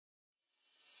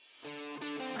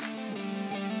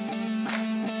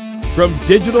From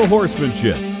Digital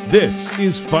Horsemanship, this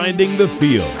is Finding the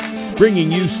Field,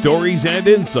 bringing you stories and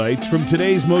insights from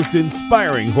today's most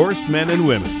inspiring horsemen and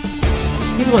women.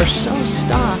 People are so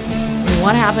stuck in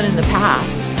what happened in the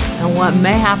past and what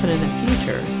may happen in the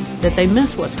future that they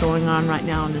miss what's going on right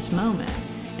now in this moment.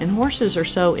 And horses are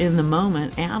so in the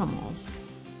moment animals.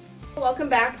 Welcome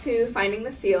back to Finding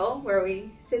the Feel, where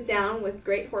we sit down with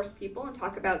great horse people and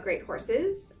talk about great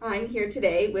horses. I'm here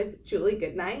today with Julie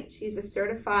Goodnight. She's a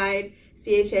certified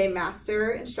CHA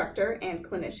master instructor and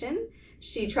clinician.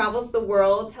 She travels the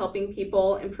world helping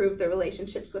people improve their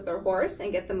relationships with their horse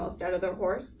and get the most out of their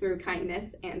horse through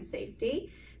kindness and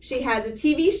safety. She has a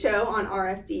TV show on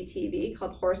RFD TV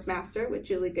called Horse Master with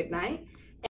Julie Goodnight.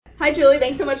 Hi, Julie.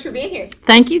 Thanks so much for being here.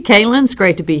 Thank you, Caitlin. It's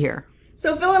great to be here.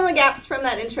 So fill in the gaps from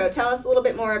that intro. Tell us a little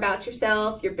bit more about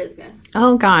yourself, your business.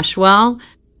 Oh, gosh. Well,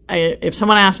 if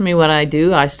someone asks me what I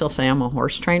do, I still say I'm a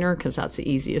horse trainer because that's the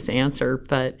easiest answer.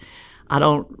 But I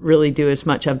don't really do as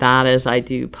much of that as I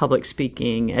do public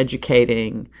speaking,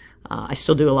 educating. I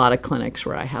still do a lot of clinics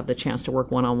where I have the chance to work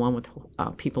one-on-one with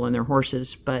people and their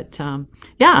horses. But,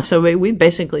 so we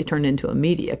basically turned into a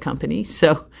media company.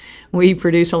 So we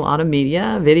produce a lot of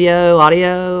media, video,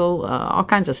 audio, all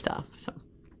kinds of stuff. So.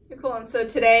 Cool. And so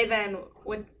today, then,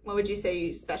 what would you say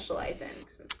you specialize in?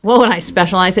 What would I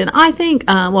specialize in? I think,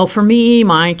 for me,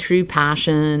 my true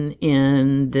passion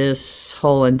in this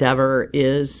whole endeavor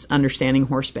is understanding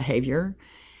horse behavior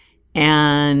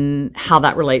and how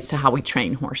that relates to how we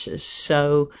train horses.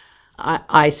 So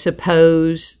I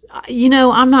suppose,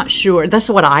 I'm not sure. That's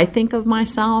what I think of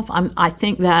myself. I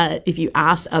think that if you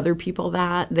asked other people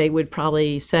that, they would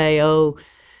probably say, oh,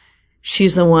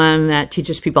 she's the one that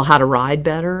teaches people how to ride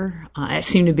better. I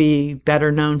seem to be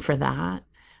better known for that.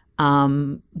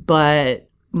 But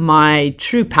my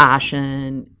true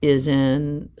passion is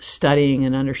in studying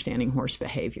and understanding horse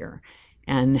behavior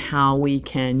and how we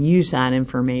can use that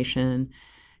information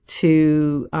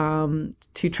to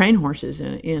train horses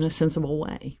in a sensible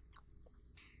way.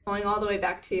 Going all the way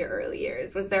back to your early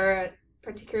years, was there a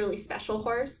particularly special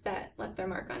horse that left their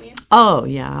mark on you? Oh,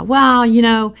 yeah. Well,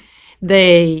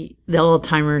 the old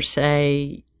timers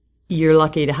say you're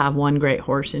lucky to have one great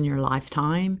horse in your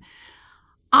lifetime.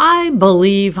 I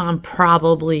believe I'm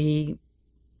probably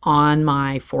on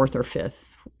my fourth or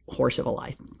fifth horse of a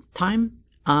lifetime.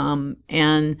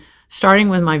 And starting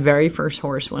with my very first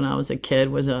horse when I was a kid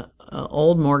was a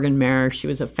old Morgan mare. She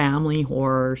was a family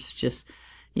horse, just,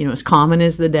 as common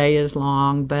as the day is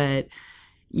long, but,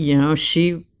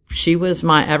 she was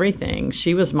my everything.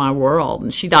 She was my world.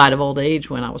 And she died of old age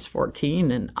when I was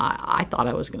 14, and I thought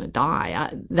I was going to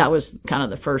die. That was kind of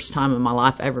the first time in my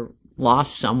life I ever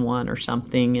lost someone or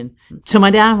something. And so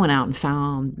my dad went out and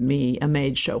found me a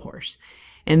made show horse.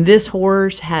 And this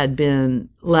horse had been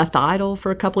left idle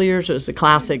for a couple of years. It was the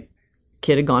classic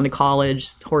kid had gone to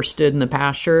college, horse stood in the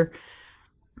pasture.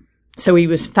 So he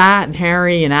was fat and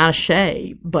hairy and out of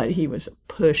shape, but he was a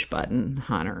push-button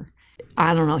hunter.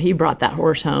 I don't know, he brought that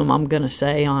horse home, I'm going to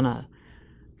say, on a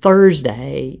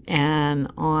Thursday,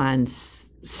 and on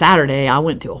Saturday I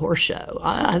went to a horse show.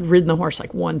 I'd ridden the horse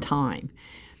like one time,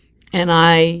 and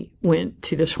I went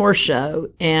to this horse show,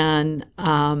 and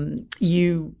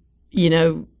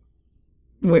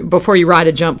before you ride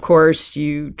a jump course,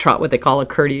 you trot what they call a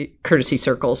courtesy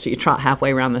circle, so you trot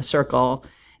halfway around the circle,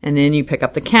 and then you pick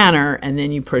up the canter, and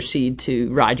then you proceed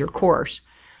to ride your course.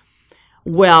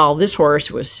 Well, this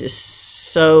horse was just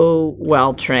so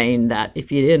well trained that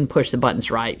if you didn't push the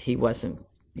buttons right, he wasn't,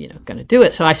 going to do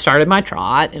it. So I started my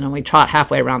trot, and we trot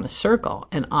halfway around the circle,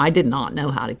 and I did not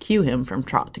know how to cue him from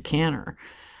trot to canter.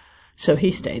 So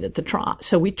he stayed at the trot.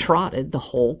 So we trotted the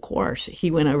whole course.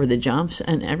 He went over the jumps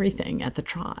and everything at the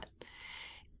trot.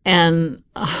 And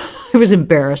it was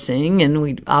embarrassing, and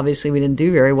we didn't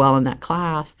do very well in that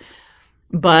class.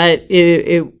 But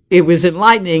it was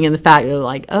enlightening in the fact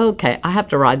that, okay, I have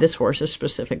to ride this horse a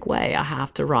specific way. I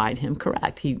have to ride him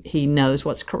correct. He knows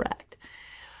what's correct.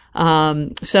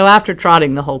 So after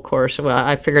trotting the whole course,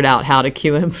 I figured out how to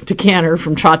cue him to canter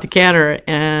from trot to canter,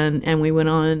 and we went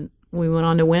on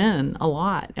to win a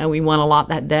lot. And we won a lot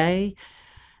that day.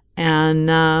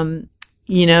 And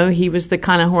he was the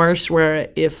kind of horse where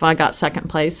if I got second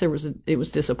place, it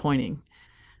was disappointing.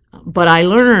 But I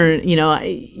learned,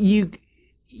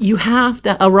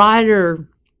 a rider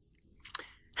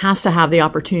has to have the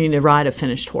opportunity to ride a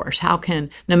finished horse. No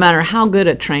matter how good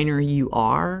a trainer you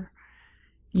are,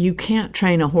 you can't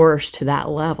train a horse to that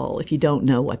level if you don't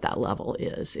know what that level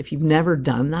is. If you've never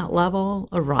done that level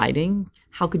of riding,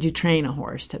 how could you train a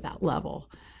horse to that level?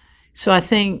 So I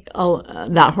think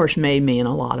that horse made me in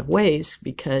a lot of ways,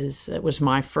 because it was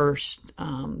my first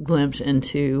glimpse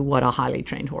into what a highly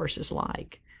trained horse is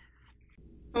like.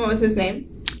 What was his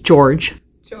name? George.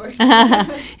 George.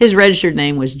 His registered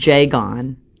name was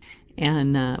Jagon,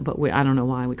 and but I don't know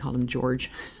why we called him George.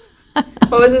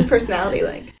 What was his personality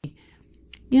like?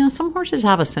 You know, some horses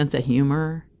have a sense of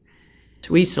humor.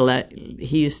 So he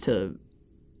used to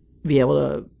be able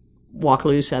to walk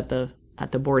loose at the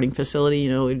boarding facility.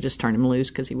 You know, we'd just turn him loose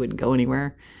because he wouldn't go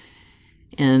anywhere.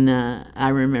 And I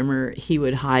remember he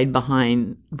would hide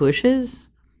behind bushes.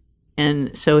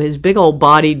 And so his big old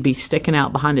body'd be sticking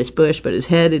out behind this bush, but his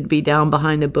head would be down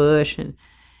behind the bush. And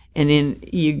then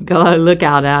you go look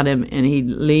out at him, and he'd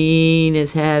lean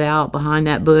his head out behind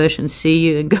that bush and see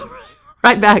you and go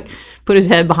right back, put his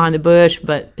head behind the bush,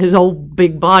 but his old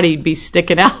big body'd be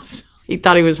sticking out. So he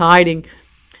thought he was hiding.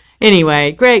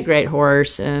 Anyway, great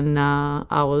horse. And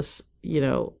I was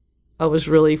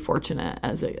really fortunate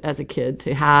as a kid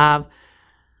to have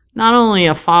not only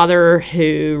a father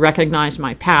who recognized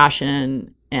my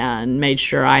passion and made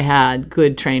sure I had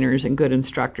good trainers and good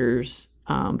instructors,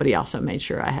 but he also made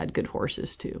sure I had good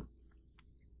horses too.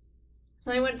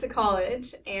 So I went to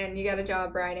college, and you got a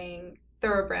job riding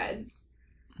thoroughbreds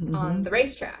on the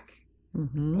racetrack.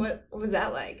 Mm-hmm. What was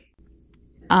that like?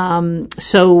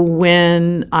 So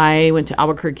when I went to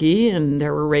Albuquerque, and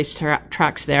there were race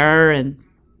tracks there, and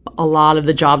a lot of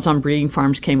the jobs on breeding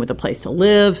farms came with a place to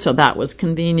live, so that was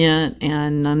convenient.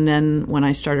 And then when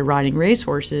I started riding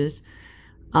racehorses,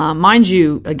 mind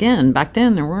you, again, back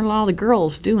then there weren't a lot of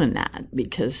girls doing that,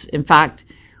 because, in fact,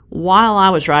 while I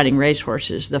was riding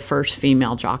racehorses, the first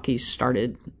female jockeys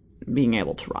started being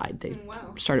able to ride. They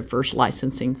started first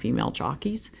licensing female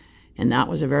jockeys, and that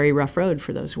was a very rough road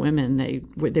for those women.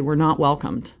 They were not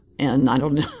welcomed, and I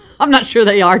don't know. I'm not sure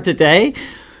they are today.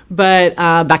 But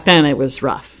back then it was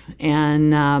rough.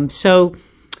 And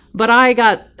but I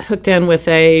got hooked in with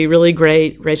a really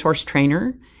great racehorse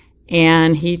trainer,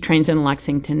 and he trains in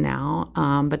Lexington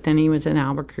now, but then he was in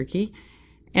Albuquerque.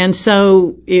 And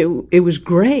so it was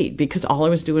great, because all I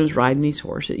was doing was riding these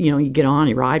horses. You know, you get on,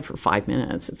 you ride for 5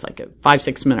 minutes. It's like a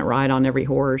 5-6 minute ride on every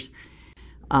horse.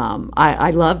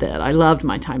 I loved it. I loved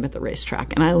my time at the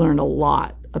racetrack, and I learned a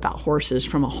lot about horses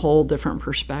from a whole different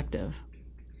perspective.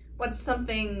 What's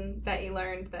something that you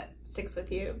learned that sticks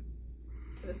with you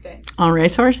to this day? On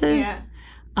racehorses? Yeah.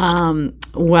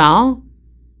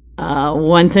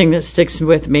 One thing that sticks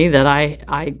with me that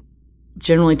I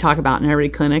generally talk about in every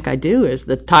clinic I do is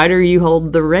the tighter you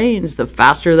hold the reins, the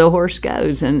faster the horse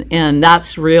goes. And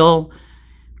that's real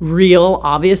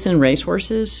obvious in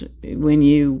racehorses. When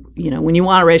you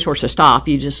want a racehorse to stop,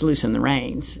 you just loosen the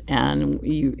reins, and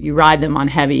you ride them on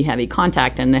heavy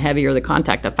contact, and the heavier the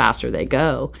contact, the faster they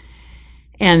go.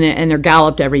 And they're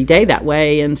galloped every day that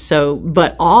way. And so,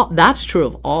 but that's true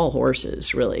of all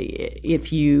horses, really.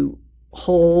 If you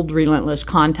hold relentless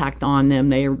contact on them,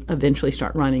 they eventually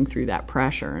start running through that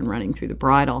pressure and running through the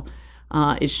bridle.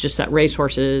 It's just that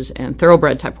racehorses and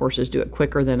thoroughbred type horses do it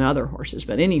quicker than other horses,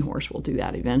 but any horse will do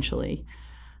that eventually.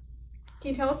 Can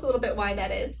you tell us a little bit why that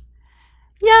is?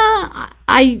 Yeah,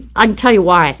 I can tell you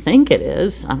why I think it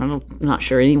is. I'm not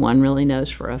sure anyone really knows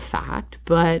for a fact,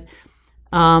 but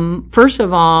first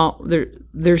of all,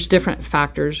 there's different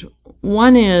factors.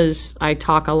 One is I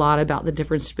talk a lot about the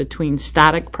difference between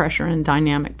static pressure and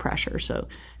dynamic pressure. So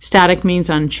static means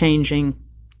unchanging.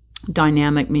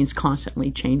 Dynamic means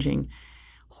constantly changing.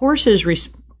 Horses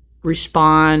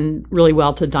respond really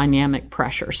well to dynamic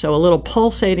pressure. So a little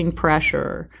pulsating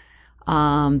pressure,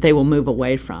 they will move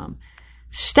away from.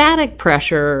 Static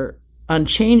pressure,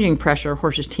 unchanging pressure,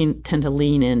 horses tend to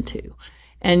lean into.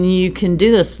 And you can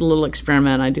do this little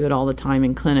experiment. I do it all the time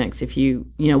in clinics. If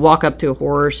you walk up to a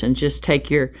horse and just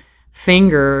take your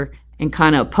finger and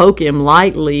kind of poke him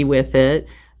lightly with it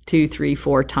 2, 3,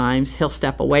 4 times, he'll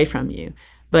step away from you.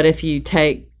 But if you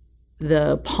take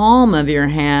the palm of your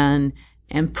hand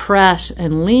and press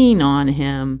and lean on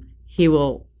him, he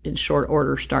will, in short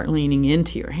order, start leaning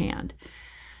into your hand.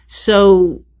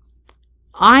 So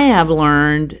I have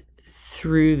learned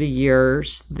through the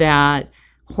years that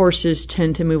horses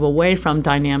tend to move away from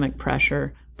dynamic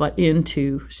pressure but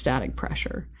into static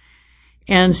pressure.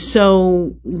 And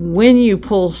so when you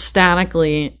pull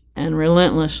statically and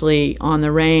relentlessly on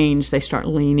the reins, they start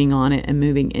leaning on it and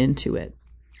moving into it.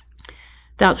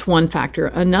 That's one factor.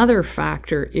 Another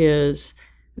factor is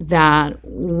that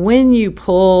when you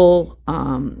pull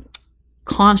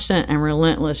constant and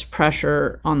relentless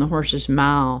pressure on the horse's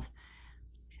mouth,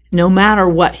 no matter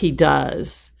what he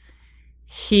does,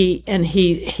 he's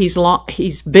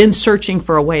been searching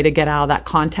for a way to get out of that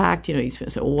contact. He's been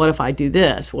saying, well, what if I do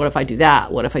this? What if I do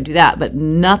that? What if I do that? But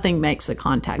nothing makes the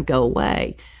contact go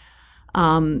away.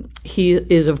 He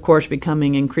is, of course,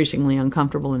 becoming increasingly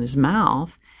uncomfortable in his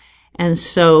mouth. And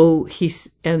so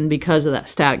and because of that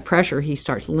static pressure, he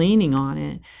starts leaning on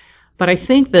it. But I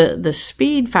think the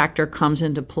speed factor comes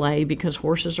into play because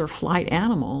horses are flight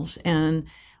animals, and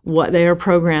what they are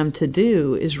programmed to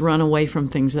do is run away from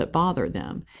things that bother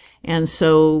them. And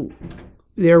so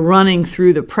they're running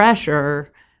through the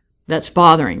pressure that's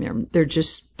bothering them. They're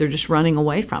just running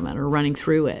away from it or running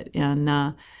through it.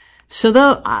 And so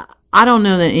though I don't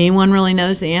know that anyone really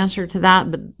knows the answer to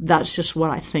that, but that's just what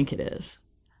I think it is.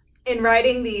 In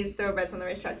riding these thoroughbreds on the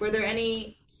racetrack, were there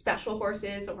any special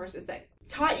horses or horses that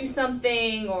taught you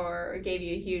something or gave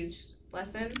you a huge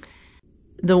lesson?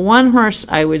 The one horse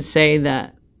I would say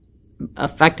that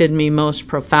affected me most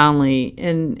profoundly,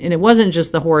 and it wasn't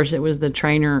just the horse, it was the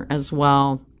trainer as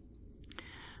well.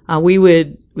 We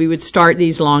would start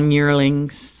these long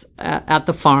yearlings at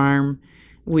the farm.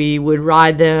 We would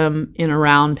ride them in a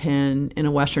round pen in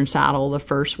a Western saddle the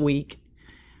first week.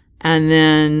 And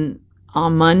then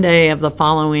on Monday of the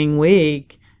following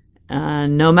week,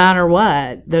 no matter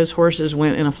what, those horses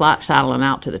went in a flat saddle and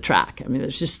out to the track. I mean,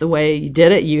 it's just the way you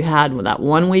did it. You had that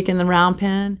 1 week in the round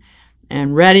pen,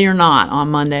 and ready or not,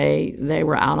 on Monday, they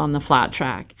were out on the flat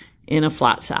track in a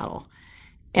flat saddle.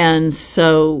 And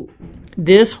so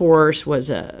this horse was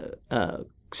a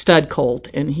stud colt,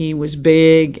 and he was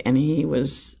big, and he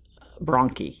was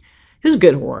bronky. He was a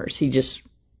good horse.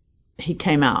 He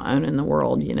came out owning the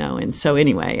world, And so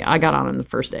anyway, I got on him the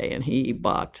first day, and he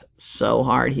bucked so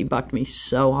hard. He bucked me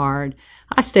so hard.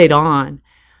 I stayed on,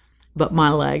 but my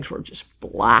legs were just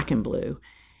black and blue.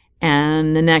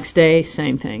 And the next day,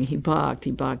 same thing. He bucked.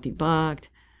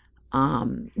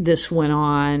 This went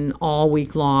on all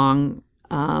week long,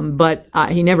 but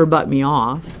he never bucked me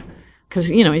off because,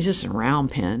 he's just a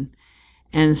round pen.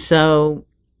 And so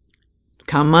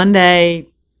come Monday,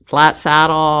 flat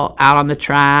saddle, out on the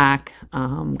track,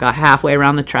 got halfway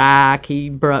around the track. He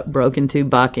broke into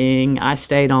bucking. I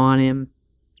stayed on him.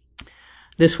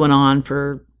 This went on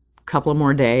for a couple of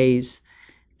more days.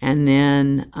 And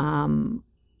then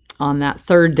on that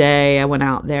third day, I went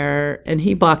out there, and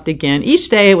he bucked again. Each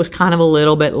day it was kind of a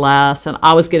little bit less, and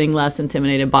I was getting less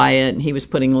intimidated by it, and he was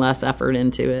putting less effort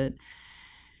into it.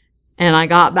 And I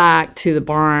got back to the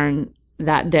barn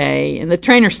that day, and the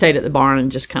trainer stayed at the barn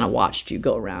and just kind of watched you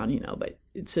go around, but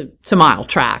it's a mile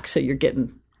track, so you're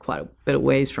getting quite a bit of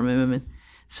ways from him. And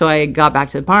so I got back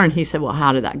to the barn, and he said, well,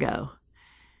 how did that go?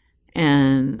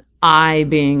 And I,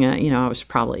 being I was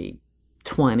probably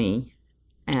 20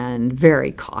 and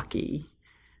very cocky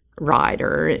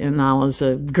rider, and I was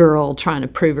a girl trying to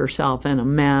prove herself in a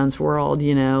man's world,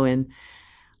 and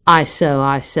I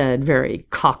said very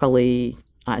cockily,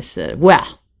 I said, well,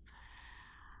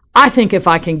 I think if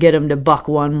I can get him to buck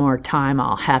one more time,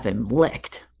 I'll have him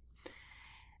licked.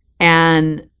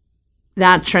 And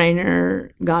that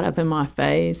trainer got up in my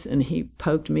face, and he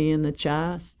poked me in the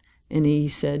chest, and he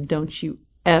said, don't you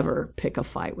ever pick a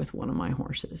fight with one of my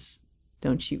horses.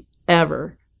 Don't you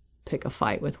ever pick a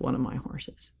fight with one of my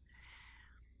horses.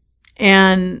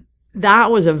 And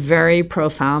that was a very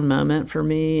profound moment for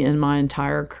me in my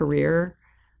entire career.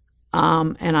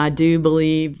 And I do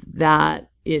believe that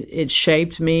it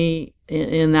shaped me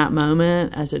in that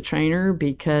moment as a trainer,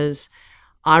 because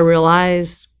I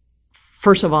realized,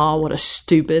 first of all, what a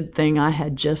stupid thing I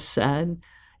had just said.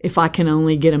 If I can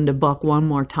only get him to buck one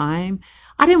more time.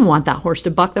 I didn't want that horse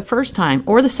to buck the first time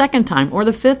or the second time or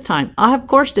the fifth time. I, of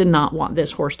course, did not want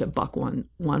this horse to buck one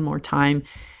more time.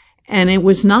 And it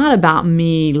was not about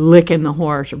me licking the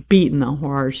horse or beating the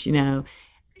horse,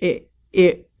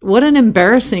 what an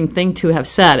embarrassing thing to have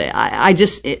said. I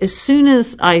just, as soon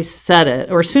as I said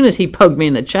it, or as soon as he poked me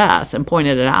in the chest and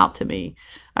pointed it out to me,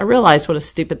 I realized what a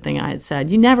stupid thing I had said.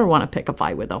 You never want to pick a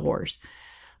fight with a horse.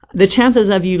 The chances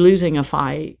of you losing a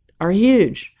fight are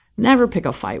huge. Never pick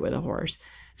a fight with a horse.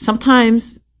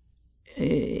 Sometimes,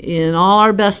 in all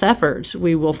our best efforts,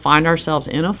 we will find ourselves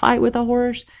in a fight with a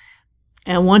horse.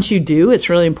 And once you do, it's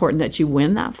really important that you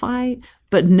win that fight.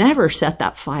 But never set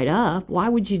that fight up. Why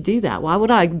would you do that? Why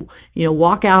would I,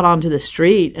 walk out onto the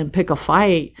street and pick a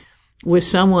fight with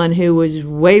someone who was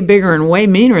way bigger and way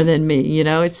meaner than me?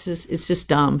 It's just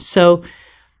dumb. So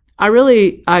I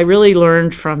really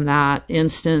learned from that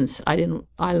instance. I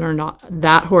learned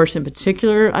that horse in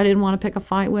particular I didn't want to pick a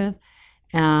fight with.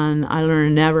 And I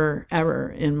learned never, ever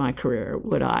in my career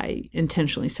would I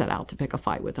intentionally set out to pick a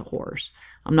fight with a horse.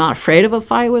 I'm not afraid of a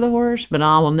fight with a horse, but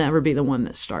I will never be the one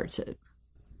that starts it.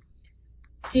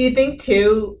 Do you think,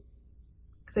 too,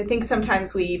 Because I think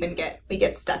sometimes we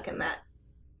get stuck in that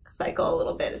cycle a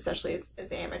little bit, especially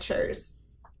as amateurs,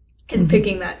 is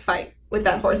picking that fight with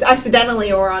that horse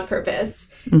accidentally or on purpose.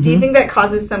 Do you think that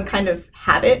causes some kind of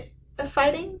habit of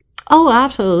fighting? Oh,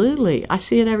 absolutely. I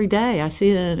see it every day. I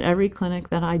see it in every clinic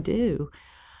that I do.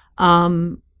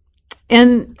 And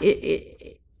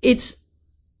it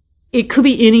could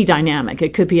be any dynamic.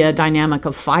 It could be a dynamic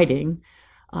of fighting.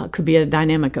 It could be a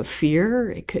dynamic of fear.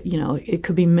 It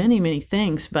could be many, many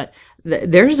things. But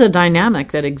there's a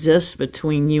dynamic that exists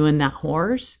between you and that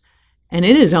horse, and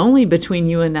it is only between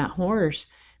you and that horse.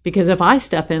 Because if I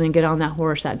step in and get on that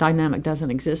horse, that dynamic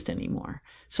doesn't exist anymore.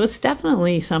 So it's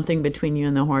definitely something between you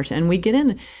and the horse. And we get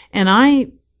in, and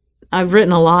I've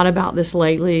written a lot about this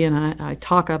lately, and I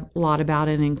talk a lot about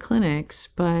it in clinics.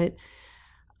 But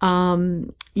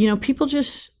people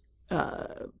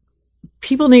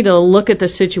people need to look at the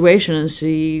situation and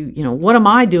see, what am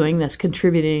I doing that's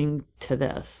contributing to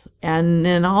this? And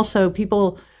then also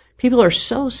people are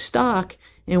so stuck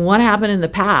in what happened in the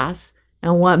past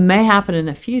and what may happen in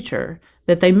the future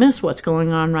that they miss what's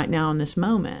going on right now in this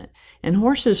moment. And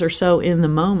horses are so in the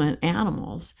moment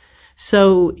animals.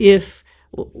 So if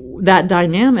that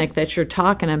dynamic that you're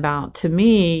talking about, to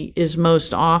me, is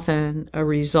most often a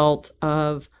result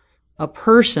of a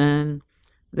person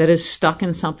that is stuck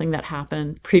in something that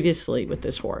happened previously with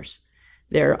this horse.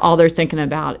 All they're thinking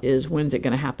about is, when's it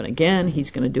going to happen again?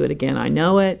 He's going to do it again. I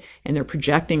know it. And they're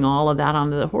projecting all of that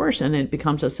onto the horse, and it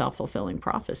becomes a self-fulfilling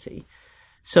prophecy.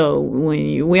 So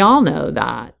we all know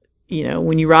that,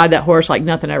 when you ride that horse like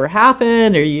nothing ever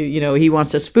happened, or he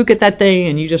wants to spook at that thing,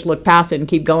 and you just look past it and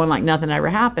keep going like nothing ever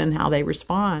happened, how they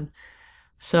respond.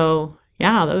 So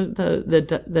yeah,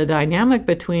 the dynamic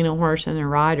between a horse and a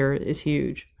rider is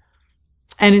huge.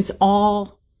 And it's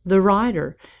all the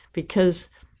rider, because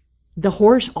the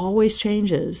horse always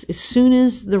changes. As soon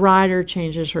as the rider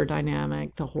changes her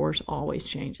dynamic, the horse always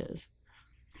changes.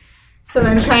 So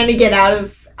then trying to get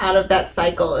out of that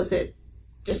cycle, is it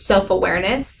just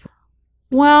self-awareness?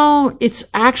 Well, it's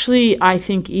actually, I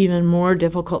think, even more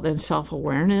difficult than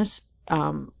self-awareness.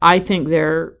 I think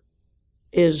there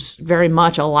is very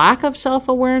much a lack of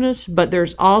self-awareness, but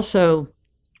there's also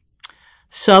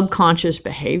subconscious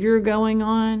behavior going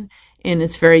on, and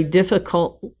it's very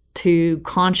difficult to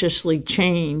consciously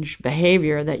change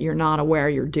behavior that you're not aware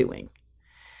you're doing.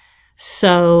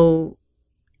 So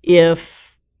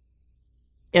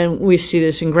and we see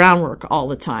this in groundwork all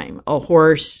the time, a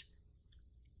horse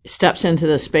steps into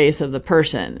the space of the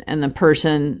person, and the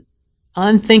person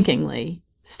unthinkingly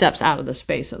steps out of the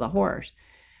space of the horse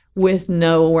with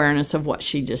no awareness of what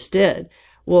she just did.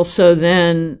 Well, so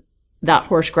then that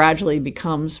horse gradually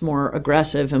becomes more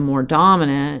aggressive and more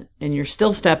dominant, and you're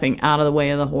still stepping out of the way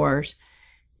of the horse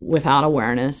without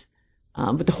awareness.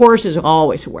 But the horse is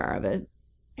always aware of it.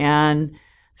 And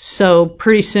so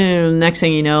pretty soon, next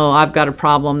thing you know, I've got a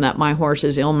problem that my horse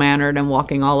is ill-mannered and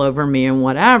walking all over me and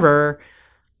whatever.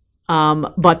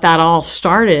 But that all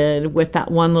started with that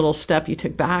one little step you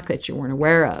took back that you weren't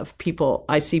aware of.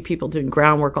 I see people doing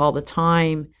groundwork all the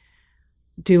time,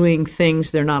 doing things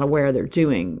they're not aware they're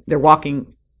doing. They're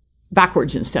walking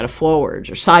backwards instead of forwards,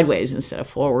 or sideways instead of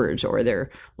forwards, or they're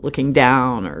looking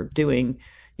down, or doing,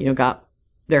 got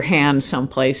their hand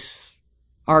someplace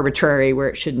arbitrary where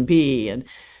it shouldn't be. And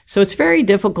so it's very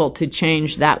difficult to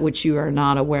change that which you are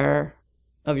not aware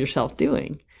of yourself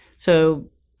doing. So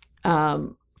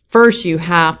first you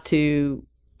have to,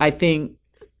 I think,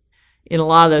 in a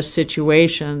lot of those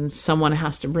situations, someone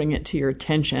has to bring it to your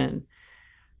attention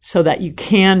so that you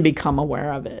can become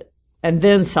aware of it. And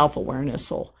then self-awareness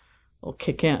will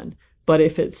kick in. But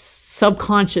if it's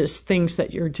subconscious things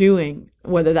that you're doing,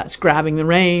 whether that's grabbing the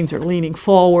reins or leaning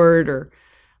forward, or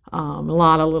a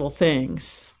lot of little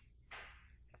things.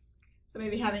 So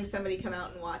maybe having somebody come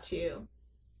out and watch you,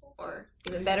 or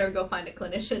even better, go find a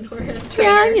clinician or a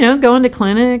trainer. Yeah, going to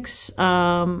clinics.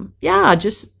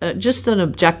 Just an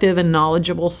objective and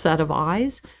knowledgeable set of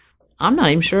eyes. I'm not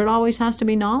even sure it always has to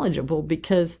be knowledgeable,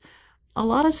 because a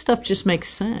lot of stuff just makes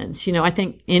sense. I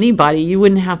think you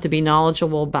wouldn't have to be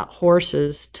knowledgeable about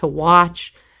horses to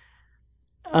watch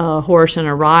a horse and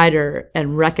a rider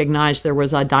and recognize there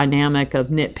was a dynamic of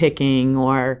nitpicking,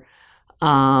 or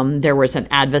there was an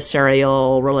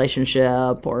adversarial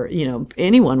relationship, or,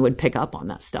 anyone would pick up on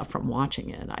that stuff from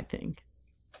watching it, I think.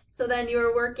 So then you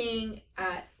were working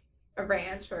at a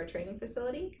ranch or a training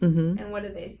facility, and what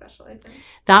did they specialize in?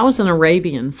 That was an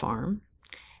Arabian farm.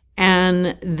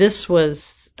 And this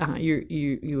was,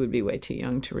 you would be way too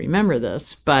young to remember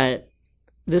this, but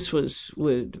this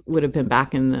would have been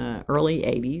back in the early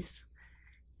 80s.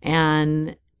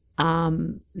 And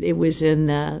It was in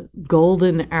the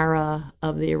golden era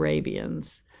of the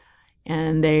Arabians,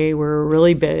 and they were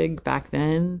really big back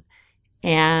then.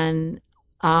 And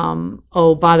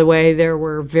oh, by the way, there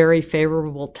were very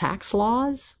favorable tax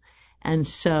laws, and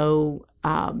so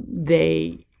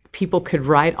people could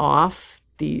write off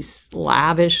these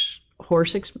lavish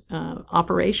horse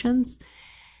operations,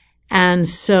 and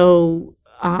so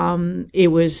it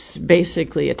was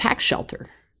basically a tax shelter.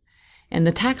 And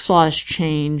the tax laws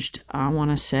changed, I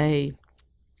want to say,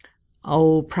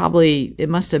 probably it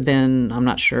must have been, I'm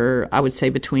not sure, I would say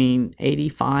between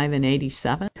 85 and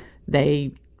 87.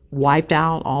 They wiped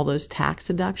out all those tax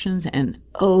deductions, and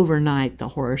overnight the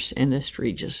horse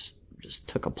industry just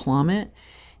took a plummet,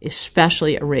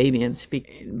 especially Arabians.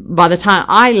 By the time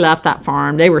I left that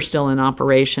farm, they were still in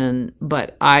operation,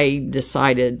 but I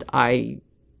decided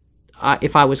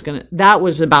if I was going to, that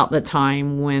was about the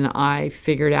time when I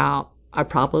figured out I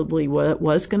probably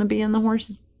was going to be in the horse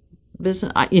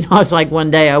business. I was like, one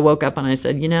day I woke up and I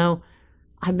said,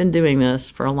 I've been doing this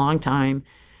for a long time.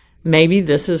 Maybe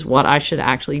this is what I should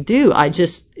actually do.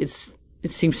 It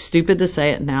seems stupid to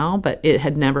say it now, but it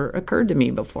had never occurred to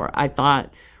me before. I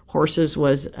thought horses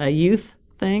was a youth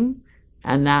thing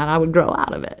and that I would grow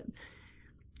out of it.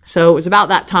 So it was about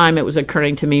that time it was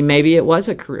occurring to me, maybe it was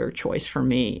a career choice for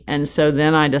me. And so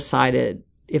then I decided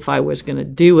if I was going to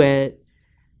do it,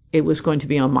 it was going to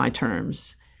be on my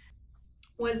terms.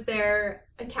 Was there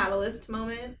a catalyst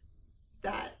moment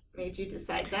that made you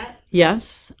decide that?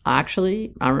 Yes,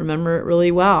 actually, I remember it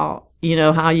really well. You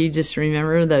know how you just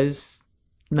remember those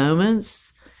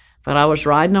moments? But I was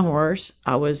riding a horse,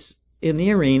 I was in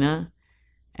the arena,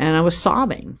 and I was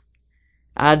sobbing.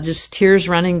 I had just tears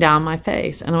running down my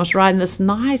face. And I was riding this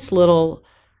nice little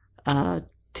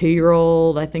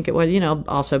 2-year-old, I think it was.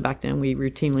 Also back then we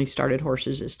routinely started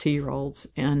horses as 2-year-olds.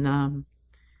 And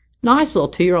nice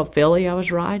little 2-year-old filly I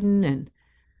was riding. And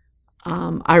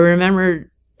I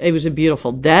remember it was a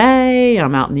beautiful day.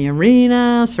 I'm out in the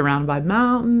arena, surrounded by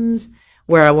mountains,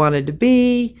 where I wanted to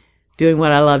be, doing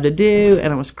what I love to do.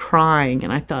 And I was crying.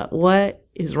 And I thought, what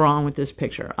is wrong with this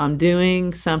picture? I'm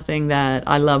doing something that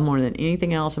I love more than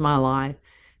anything else in my life,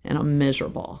 and I'm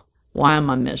miserable. Why am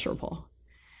I miserable?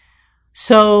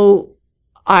 So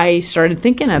I started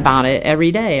thinking about it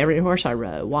every day, every horse I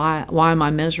rode. Why am I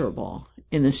miserable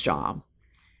in this job?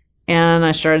 And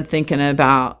I started thinking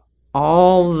about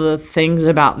all the things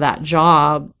about that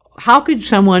job. How could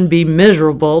someone be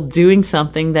miserable doing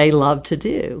something they love to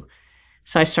do?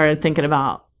 So I started thinking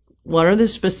about what are the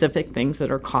specific things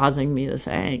that are causing me this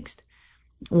angst.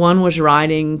 One was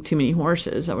riding too many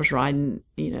horses. I was riding,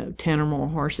 10 or more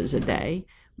horses a day.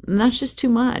 And that's just too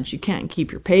much. You can't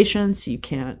keep your patience. You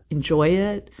can't enjoy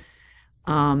it.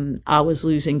 I was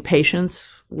losing patience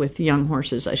with young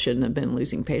horses I shouldn't have been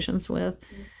losing patience with.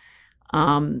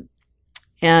 And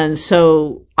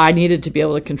so I needed to be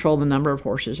able to control the number of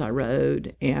horses I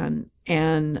rode.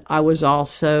 And I was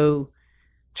also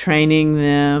training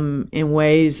them in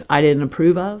ways I didn't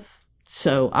approve of.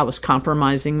 So I was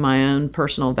compromising my own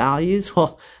personal values.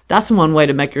 Well, that's one way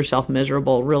to make yourself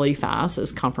miserable really fast,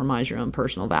 is compromise your own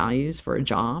personal values for a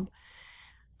job.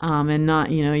 And not,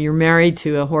 you're married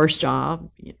to a horse job.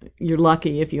 You're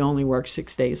lucky if you only work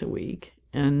 6 days a week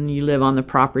and you live on the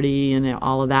property and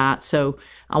all of that. So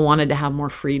I wanted to have more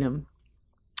freedom.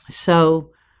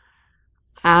 So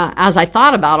as I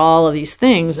thought about all of these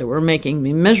things that were making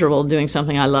me miserable doing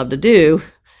something I love to do,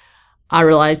 I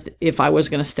realized if I was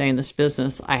going to stay in this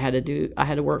business, I had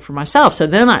to work for myself. So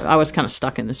then I was kind of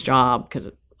stuck in this job because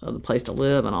of the place to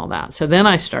live and all that. So then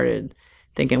I started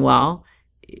thinking, well,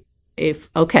 if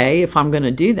I'm going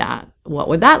to do that, what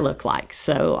would that look like?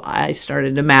 So I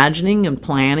started imagining and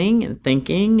planning and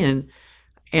thinking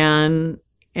and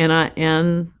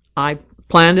I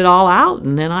planned it all out,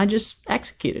 and then I just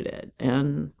executed it.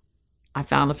 And I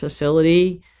found a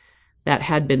facility that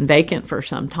had been vacant for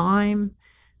some time,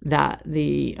 that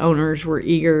the owners were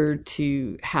eager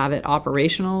to have it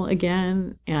operational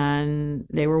again, and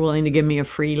they were willing to give me a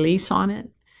free lease on it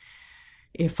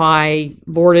if I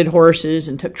boarded horses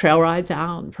and took trail rides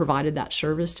out and provided that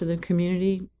service to the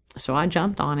community. So I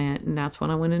jumped on it, and that's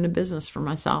when I went into business for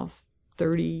myself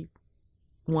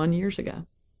 31 years ago.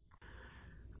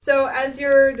 So as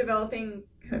you're developing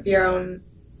your own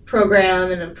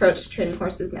program and approach to training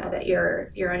horses now that you're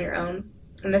on your own,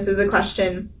 and this is a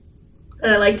question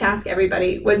that I like to ask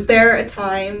everybody, was there a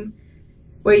time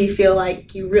where you feel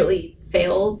like you really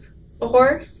failed a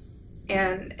horse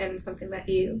and something that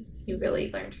you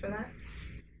really learned from that?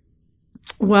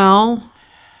 Well,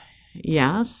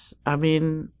 yes. I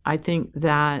think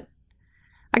that,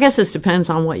 I guess this depends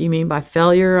on what you mean by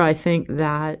failure. I think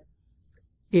that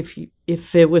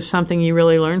if it was something you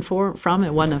really learned from,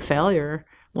 it wasn't a failure,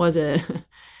 was it?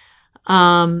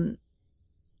 I've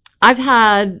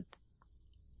had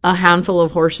a handful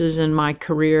of horses in my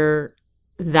career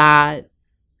that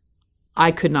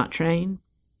I could not train.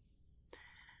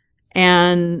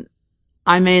 And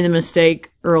I made the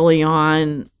mistake early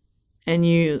on, and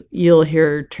you'll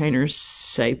hear trainers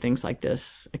say things like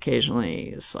this occasionally.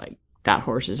 It's like, that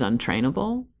horse is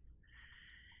untrainable.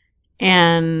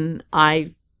 And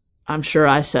I'm sure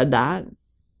I said that.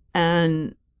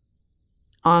 And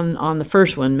on the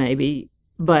first one maybe,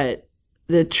 but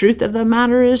the truth of the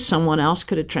matter is someone else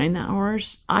could have trained that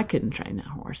horse. I couldn't train that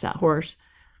horse. That horse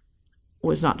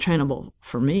was not trainable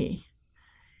for me.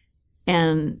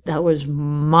 And that was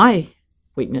my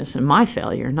weakness and my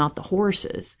failure, not the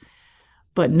horse's.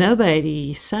 But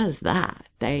nobody says that.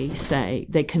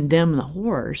 They condemn the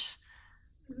horse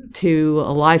to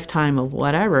a lifetime of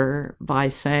whatever by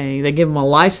saying, they give him a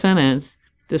life sentence.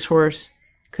 This horse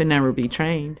could never be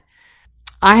trained.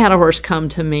 I had a horse come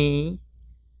to me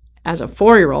as a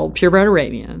 4-year-old, purebred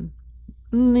Arabian.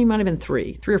 He might have been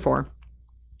 3 or 4.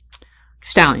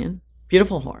 Stallion,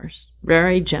 beautiful horse,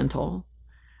 very gentle.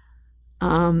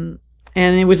 And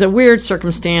it was a weird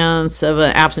circumstance of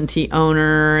an absentee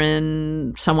owner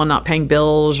and someone not paying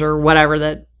bills or whatever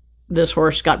that this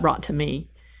horse got brought to me.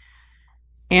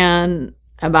 And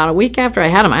about a week after I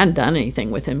had him, I hadn't done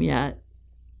anything with him yet.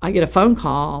 I get a phone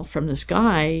call from this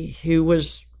guy who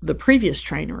was the previous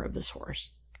trainer of this horse.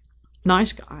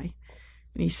 Nice guy.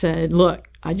 And he said, look,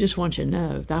 I just want you to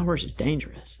know that horse is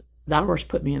dangerous. That horse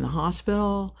put me in the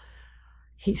hospital.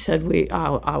 He said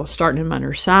I was starting him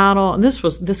under saddle. And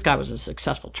this guy was a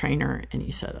successful trainer. And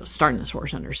he said, I was starting this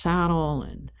horse under saddle.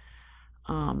 And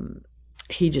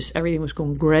everything was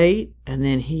going great. And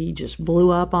then he just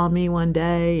blew up on me one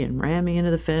day and ran me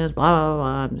into the fence, blah, blah,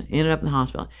 blah, and ended up in the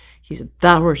hospital. He said,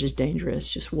 that horse is dangerous.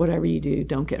 Just whatever you do,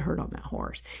 don't get hurt on that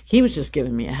horse. He was just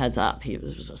giving me a heads up. He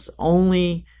was the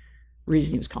only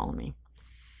reason he was calling me.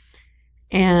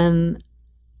 And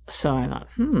so I thought,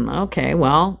 okay,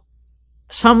 well,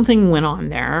 something went on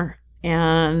there.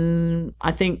 And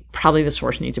I think probably this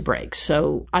horse needs a break.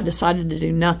 So I decided to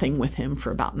do nothing with him for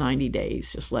about 90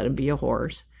 days, just let him be a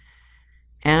horse.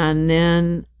 And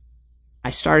then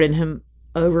I started him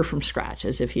over from scratch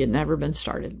as if he had never been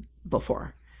started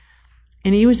before.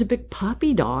 And he was a big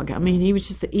puppy dog. I mean, he was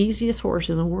just the easiest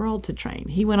horse in the world to train.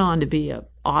 He went on to be an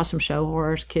awesome show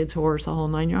horse, kids horse, the whole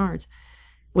 9 yards.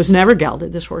 Was never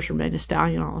gelded. This horse remained a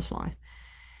stallion all his life.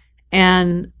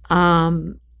 And,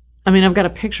 I've got a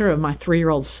picture of my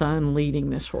 3-year-old son leading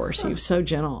this horse. He was so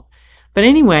gentle. But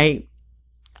anyway,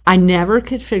 I never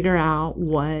could figure out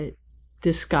what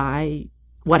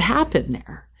happened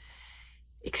there.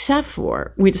 Except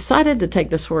for, we decided to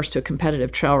take this horse to a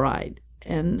competitive trail ride.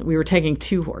 And we were taking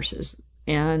 2 horses.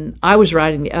 And I was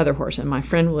riding the other horse, and my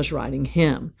friend was riding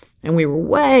him. And we were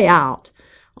way out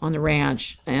on the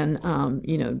ranch and,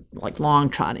 like long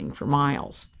trotting for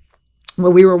miles.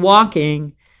 Well, we were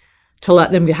walking to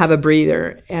let them have a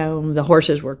breather, and the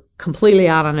horses were completely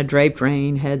out on a draped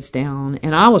rein, heads down,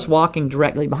 and I was walking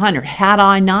directly behind her. Had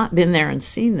I not been there and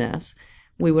seen this,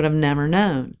 we would have never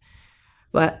known.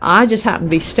 But I just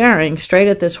happened to be staring straight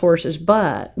at this horse's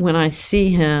butt when I see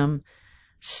him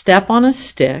step on a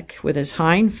stick with his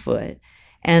hind foot,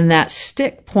 and that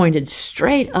stick pointed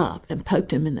straight up and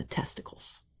poked him in the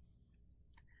testicles.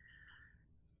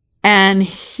 And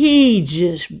he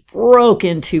just broke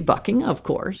into bucking, of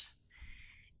course.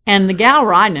 And the gal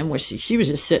riding him, she was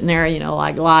just sitting there,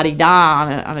 like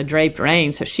la-di-da on a draped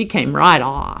rein, so she came right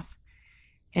off.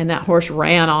 And that horse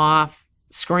ran off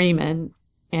screaming,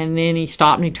 and then he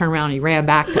stopped and he turned around and he ran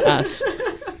back to us.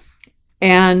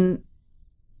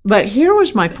 But here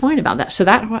was my point about that. So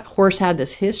that horse had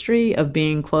this history of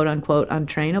being quote unquote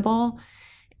untrainable,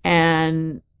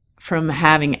 and from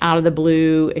having out of the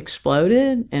blue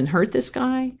exploded and hurt this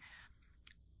guy.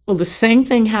 Well, the same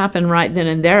thing happened right then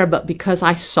and there, but because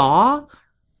I saw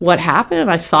what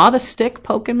happened, I saw the stick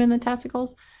poke him in the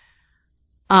testicles,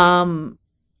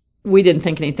 we didn't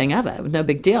think anything of it. It was no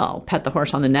big deal. Pet the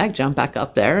horse on the neck, jump back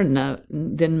up there,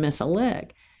 and didn't miss a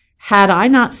lick. Had I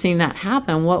not seen that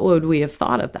happen, what would we have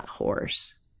thought of that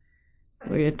horse?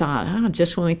 We would have thought,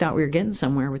 just when we thought we were getting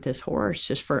somewhere with this horse,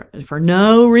 just for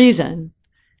no reason,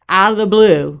 out of the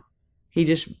blue, he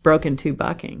just broke into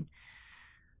bucking.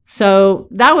 So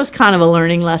that was kind of a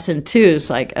learning lesson too. It's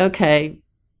like, okay,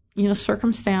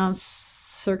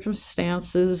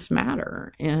 circumstances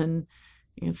matter, and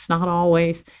it's not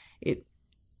always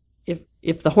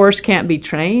if the horse can't be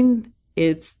trained,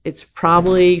 it's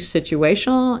probably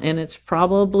situational, and it's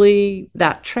probably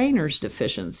that trainer's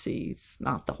deficiencies,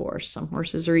 not the horse. Some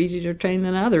horses are easier to train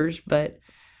than others, but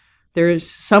there's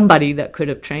somebody that could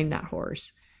have trained that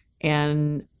horse.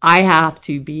 And I have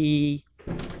to be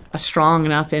a strong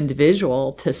enough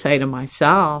individual to say to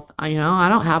myself, I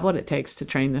don't have what it takes to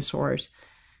train this horse.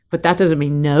 But that doesn't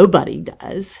mean nobody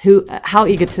does. How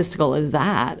egotistical is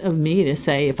that of me to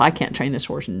say, if I can't train this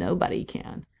horse, nobody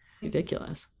can?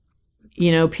 Ridiculous.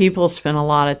 People spend a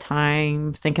lot of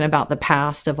time thinking about the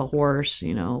past of a horse,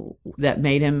 that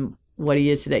made him what he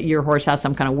is today. Your horse has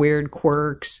some kind of weird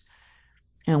quirks.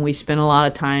 And we spend a lot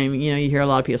of time, you hear a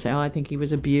lot of people say, oh, I think he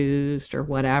was abused or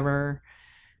whatever.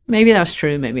 Maybe that's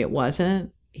true. Maybe it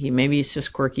wasn't. Maybe it's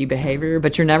just quirky behavior,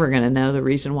 but you're never going to know the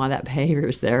reason why that behavior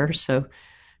is there. So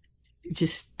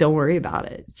just don't worry about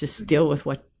it. Just deal with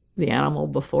what the animal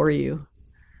before you.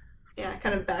 Yeah,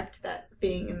 kind of back to that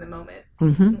being in the moment,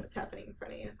 Mm-hmm. what's happening in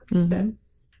front of you, like you said.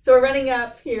 So we're running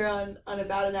up here on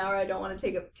about an hour. I don't want to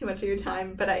take up too much of your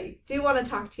time, but I do want to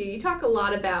talk to you. You talk a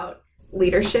lot about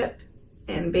leadership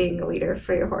and being a leader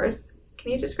for your horse.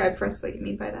 Can you describe for us what you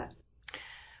mean by that?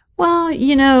 Well,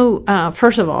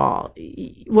 first of all,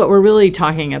 what we're really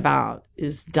talking about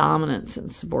is dominance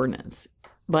and subordinance.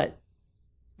 But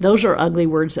those are ugly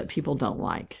words that people don't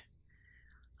like.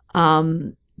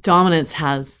 Dominance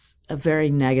has a very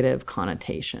negative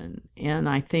connotation. And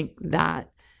I think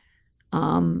that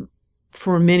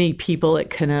for many people it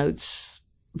connotes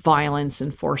violence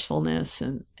and forcefulness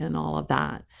and all of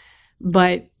that.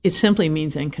 But it simply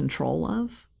means in control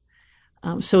of.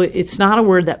 So it's not a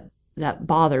word that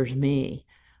bothers me.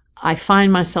 I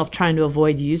find myself trying to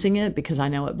avoid using it because I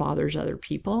know it bothers other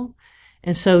people.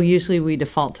 And so usually we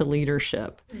default to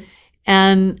leadership.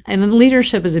 And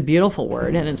leadership is a beautiful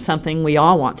word, and it's something we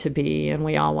all want to be and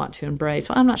we all want to embrace.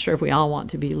 Well, I'm not sure if we all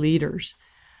want to be leaders,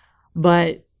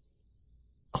 but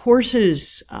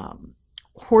horses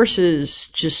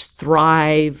just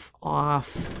thrive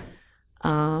off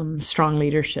strong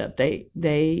leadership.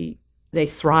 They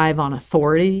thrive on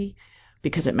authority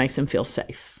because it makes them feel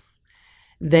safe.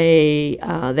 They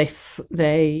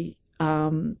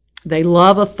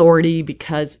love authority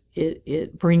because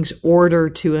it brings order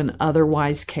to an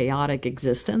otherwise chaotic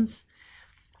existence.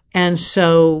 And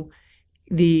so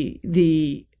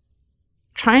the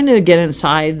trying to get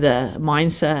inside the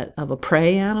mindset of a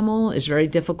prey animal is very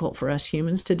difficult for us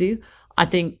humans to do. I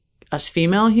think us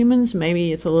female humans,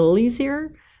 maybe it's a little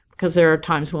easier because there are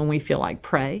times when we feel like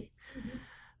prey.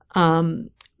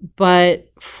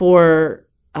 But for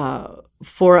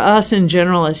us in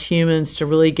general as humans to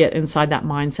really get inside that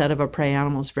mindset of a prey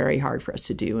animal is very hard for us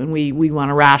to do. And we want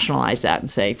to rationalize that and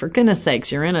say, for goodness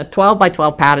sakes, you're in a 12 by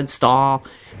 12 padded stall.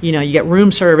 You get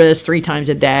room service 3 times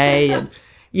a day and,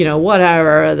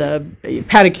 whatever, the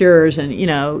pedicures and,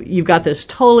 you've got this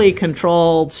totally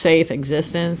controlled, safe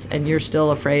existence and you're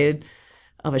still afraid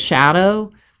of a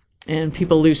shadow. And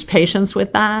people lose patience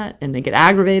with that and they get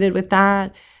aggravated with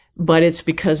that. But it's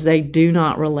because they do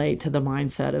not relate to the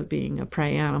mindset of being a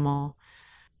prey animal.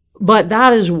 But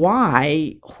that is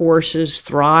why horses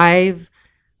thrive,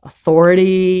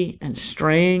 authority and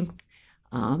strength.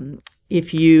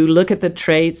 If you look at the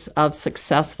traits of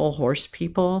successful horse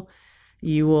people,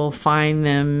 you will find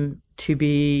them to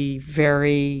be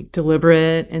very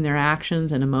deliberate in their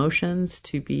actions and emotions,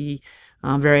 to be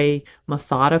very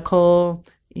methodical,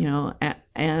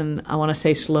 and I want to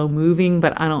say slow moving,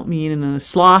 but I don't mean in a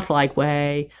sloth-like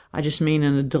way. I just mean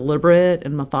in a deliberate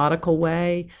and methodical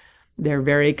way. They're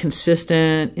very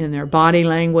consistent in their body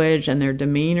language and their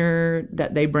demeanor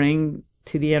that they bring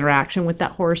to the interaction with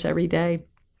that horse every day.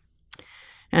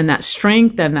 And that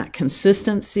strength and that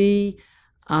consistency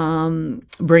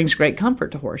brings great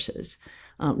comfort to horses.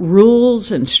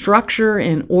 Rules and structure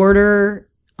and order.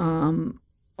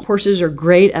 Horses are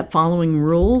great at following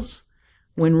rules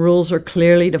when rules are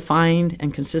clearly defined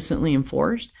and consistently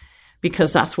enforced,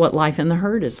 because that's what life in the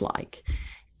herd is like.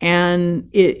 And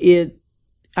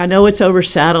I know it's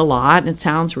oversaid a lot and it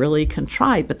sounds really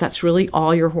contrite, but that's really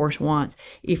all your horse wants.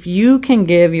 If you can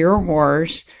give your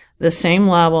horse the same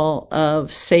level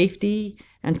of safety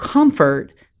and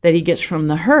comfort that he gets from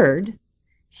the herd,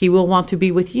 he will want to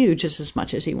be with you just as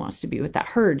much as he wants to be with that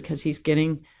herd, because he's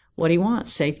getting what he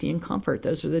wants, safety and comfort.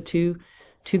 Those are the two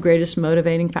greatest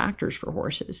motivating factors for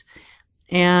horses.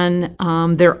 And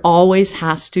there always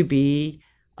has to be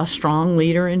a strong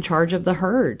leader in charge of the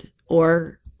herd,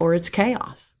 or it's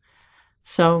chaos.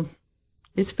 So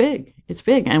it's big.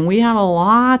 And we have a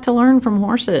lot to learn from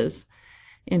horses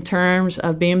in terms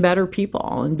of being better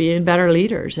people and being better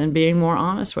leaders and being more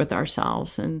honest with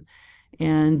ourselves and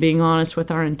being honest with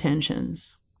our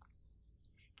intentions.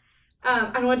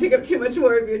 I don't want to take up too much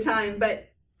more of your time, but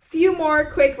few more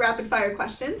quick rapid fire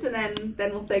questions, and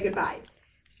then we'll say goodbye.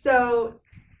 So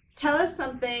tell us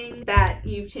something that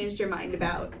you've changed your mind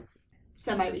about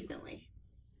semi-recently.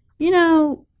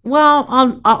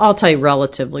 Well, I'll tell you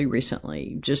relatively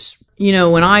recently. Just,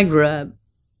 when I grew up,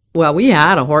 well, we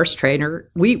had a horse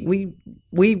trader. We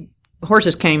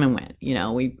horses came and went.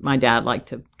 My dad liked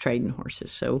to trade in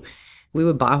horses, so we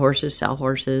would buy horses, sell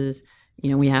horses.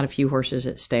 We had a few horses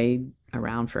that stayed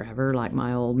around forever, like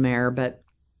my old mare. But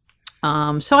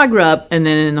so I grew up, and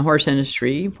then in the horse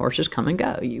industry, horses come and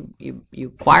go. You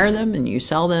acquire them and you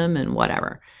sell them and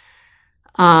whatever.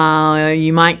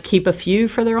 You might keep a few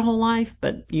for their whole life,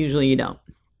 but usually you don't.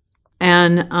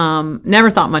 And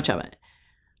never thought much of it.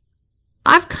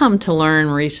 I've come to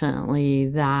learn recently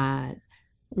that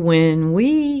when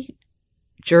we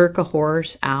jerk a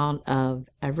horse out of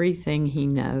everything he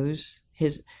knows,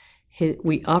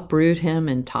 we uproot him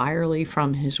entirely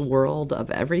from his world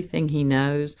of everything he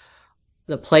knows,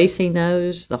 the place he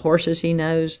knows, the horses he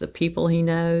knows, the people he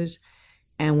knows,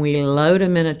 and we load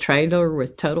him in a trailer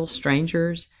with total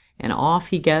strangers, and off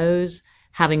he goes,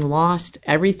 having lost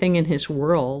everything in his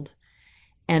world,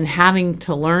 and having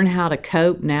to learn how to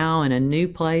cope now in a new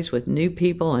place with new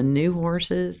people and new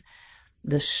horses.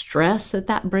 The stress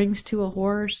that brings to a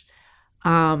horse,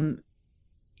 I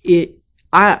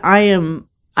am,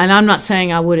 and I'm not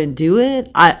saying I wouldn't do it.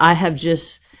 I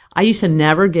used to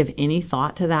never give any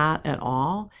thought to that at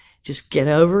all. Just get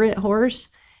over it, horse.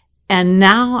 And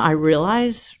now I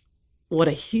realize what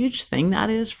a huge thing that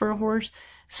is for a horse.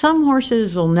 Some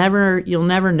horses you'll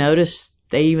never notice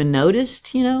they even noticed,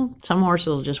 Some horses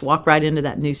will just walk right into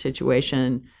that new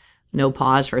situation, no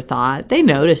pause for thought. They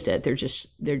noticed it. They're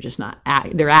just not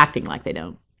they're acting like they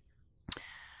don't.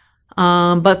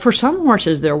 But for some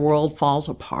horses, their world falls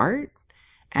apart,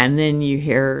 and then you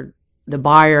hear the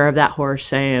buyer of that horse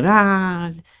saying,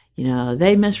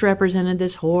 they misrepresented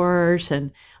this horse,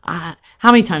 and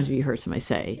how many times have you heard somebody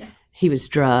say he was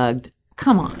drugged?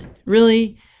 Come on,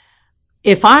 really?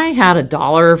 If I had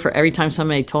 $1 for every time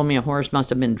somebody told me a horse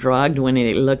must have been drugged when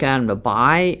they look at him to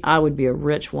buy, I would be a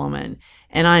rich woman.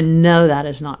 And I know that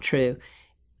is not true.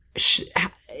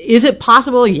 Is it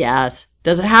possible? Yes.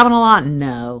 Does it happen a lot?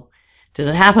 No. Does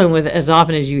it happen with as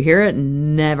often as you hear it?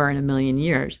 Never in a million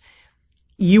years.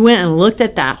 You went and looked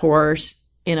at that horse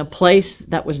in a place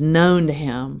that was known to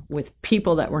him, with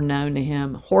people that were known to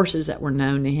him, horses that were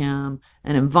known to him,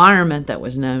 an environment that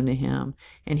was known to him,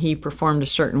 and he performed a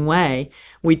certain way.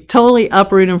 We totally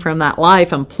uproot him from that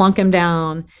life and plunk him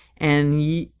down, and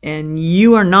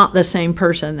you are not the same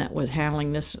person that was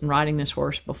handling this and riding this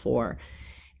horse before.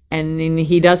 And then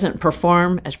he doesn't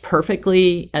perform as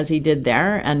perfectly as he did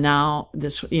there, and now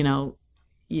this,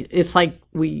 it's like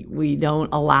we don't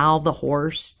allow the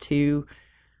horse to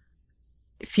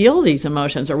feel these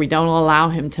emotions, or we don't allow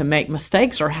him to make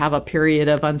mistakes or have a period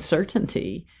of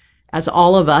uncertainty, as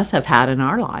all of us have had in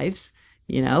our lives.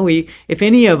 If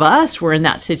any of us were in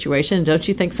that situation, don't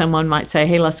you think someone might say,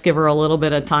 hey, let's give her a little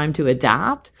bit of time to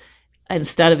adapt,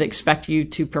 instead of expect you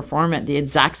to perform at the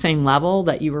exact same level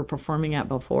that you were performing at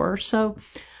before? So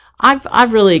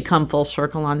I've really come full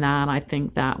circle on that. I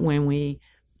think that and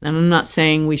I'm not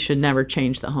saying we should never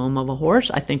change the home of a horse.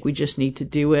 I think we just need to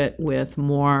do it with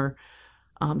more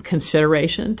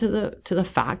consideration to the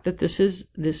fact that this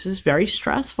is very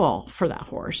stressful for that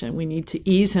horse, and we need to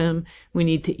ease him. We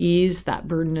need to ease that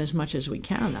burden as much as we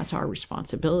can. That's our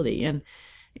responsibility,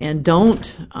 and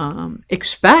don't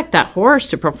expect that horse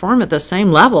to perform at the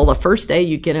same level the first day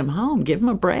you get him home. Give him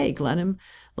a break. Let him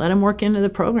work into the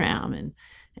program,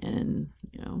 and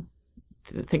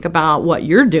think about what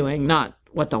you're doing, not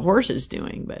what the horse is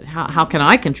doing, but how can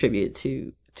I contribute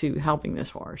to helping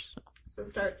this horse. So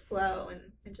start slow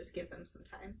and just give them some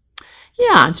time.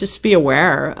 Yeah, just be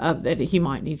aware of that he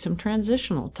might need some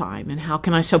transitional time, and how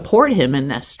can I support him in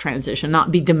this transition,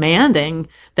 not be demanding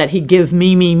that he give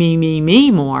me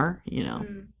more,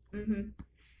 Mm-hmm.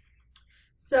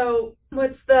 So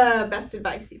what's the best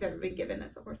advice you've ever been given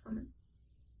as a horsewoman?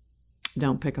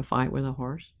 Don't pick a fight with a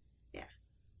horse. Yeah,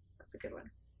 that's a good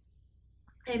one.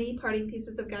 Any parting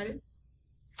pieces of guidance?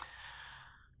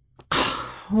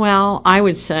 Well, I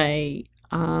would say,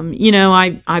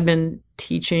 I've been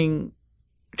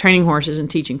training horses and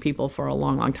teaching people for a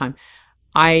long, long time.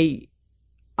 I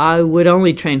would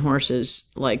only train horses,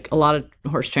 like a lot of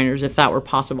horse trainers, if that were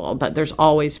possible, but there's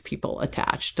always people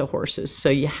attached to horses, so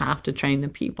you have to train the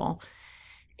people.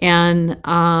 And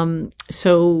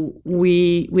so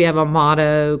we have a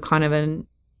motto, kind of an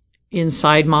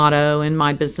inside motto in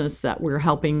my business, that we're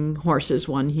helping horses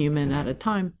one human at a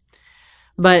time.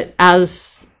 But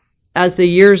as the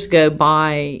years go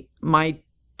by, my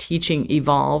teaching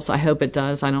evolves. I hope it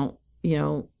does. I don't,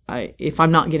 if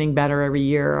I'm not getting better every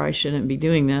year, I shouldn't be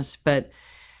doing this. But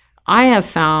I have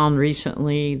found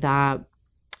recently that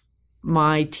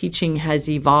my teaching has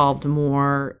evolved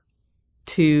more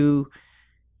to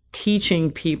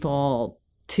teaching people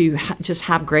to just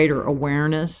have greater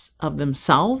awareness of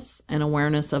themselves and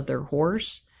awareness of their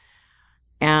horse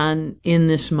and in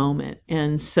this moment.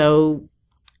 And so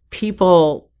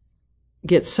people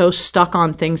get so stuck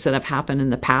on things that have happened in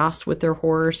the past with their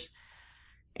horse,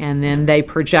 and then they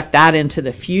project that into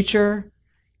the future,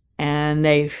 and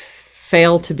they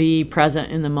fail to be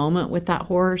present in the moment with that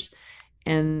horse.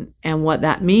 And what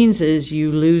that means is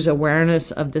you lose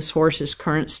awareness of this horse's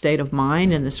current state of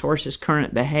mind and this horse's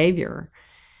current behavior.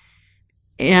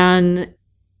 And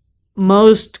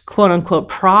most quote-unquote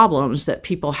problems that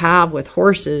people have with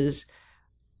horses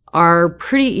are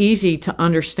pretty easy to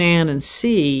understand and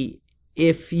see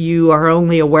if you are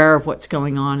only aware of what's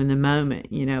going on in the moment.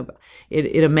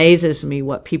 It amazes me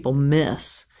what people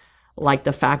miss, like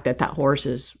the fact that horse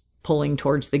is pulling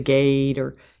towards the gate,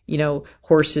 or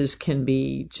horses can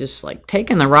be just like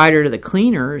taking the rider to the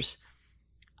cleaners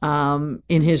in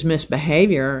his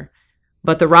misbehavior.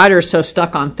 But the rider is so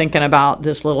stuck on thinking about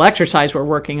this little exercise we're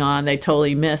working on, they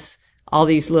totally miss all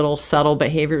these little subtle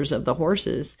behaviors of the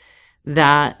horses.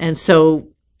 So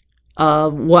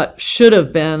what should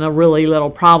have been a really little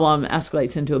problem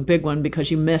escalates into a big one because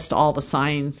you missed all the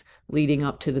signs leading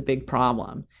up to the big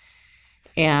problem.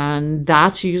 And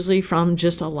that's usually from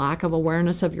just a lack of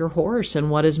awareness of your horse and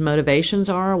what his motivations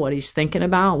are, what he's thinking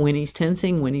about, when he's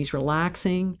tensing, when he's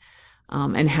relaxing,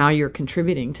 and how you're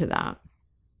contributing to that.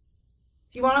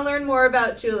 If you want to learn more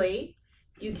about Julie,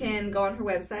 you can go on her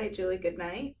website,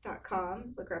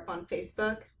 juliegoodnight.com, look her up on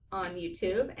Facebook, on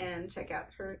YouTube, and check out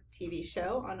her TV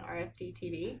show on RFD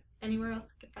TV. Anywhere else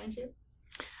we can find you?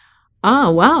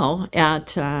 Well, at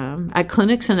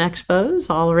clinics and expos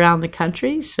all around the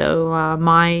country. So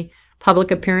my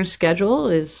public appearance schedule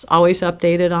is always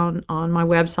updated on my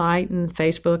website and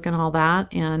Facebook and all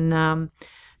that. And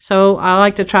so I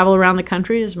like to travel around the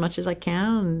country as much as I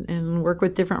can and work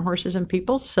with different horses and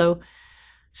people. So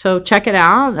check it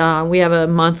out. We have a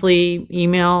monthly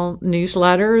email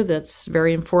newsletter that's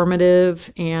very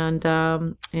informative, and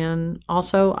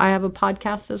also I have a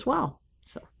podcast as well.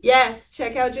 So yes,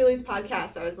 check out Julie's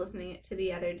podcast. I was listening to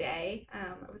the other day.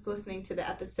 I was listening to the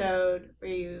episode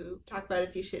where you talk about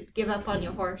if you should give up on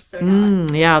your horse or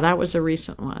not. Yeah, that was a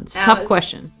recent one. It's a tough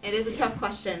question. It is a tough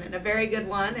question and a very good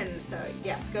one. And so,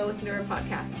 yes, go listen to her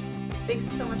podcast. Thanks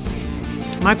so much for being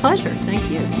here. My pleasure.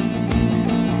 Thank you.